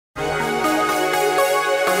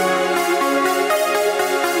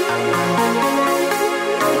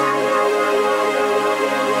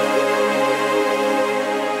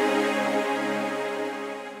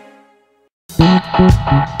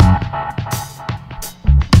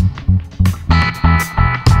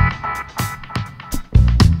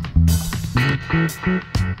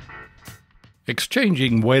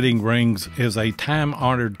Exchanging wedding rings is a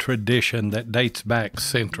time-honored tradition that dates back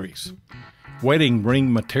centuries. Wedding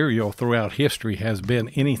ring material throughout history has been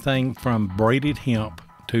anything from braided hemp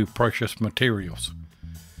to precious materials.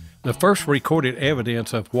 The first recorded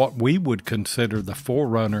evidence of what we would consider the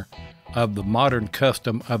forerunner of the modern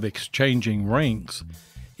custom of exchanging rings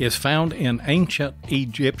is found in ancient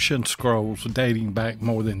Egyptian scrolls dating back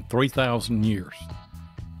more than 3,000 years.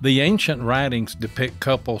 The ancient writings depict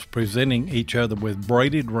couples presenting each other with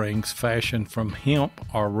braided rings fashioned from hemp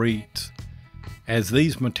or reeds. As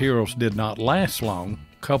these materials did not last long,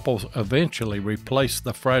 couples eventually replaced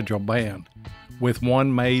the fragile band with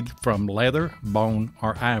one made from leather, bone,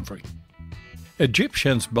 or ivory.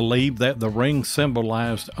 Egyptians believed that the ring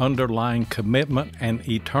symbolized underlying commitment and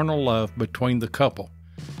eternal love between the couple,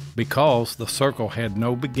 because the circle had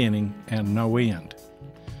no beginning and no end.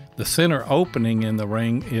 The center opening in the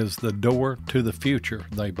ring is the door to the future,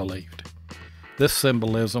 they believed. This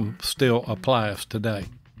symbolism still applies today.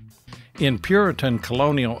 In Puritan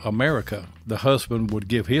colonial America, the husband would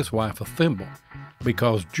give his wife a thimble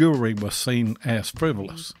because jewelry was seen as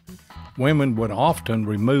frivolous. Women would often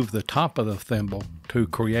remove the top of the thimble to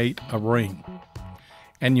create a ring.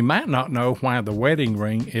 And you might not know why the wedding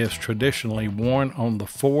ring is traditionally worn on the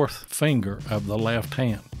fourth finger of the left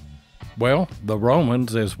hand. Well, the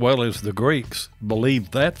Romans, as well as the Greeks,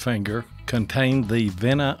 believed that finger contained the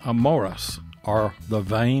vena amoris, or the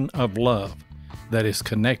vein of love, that is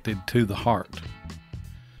connected to the heart.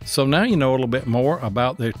 So now you know a little bit more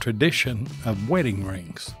about the tradition of wedding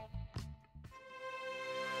rings.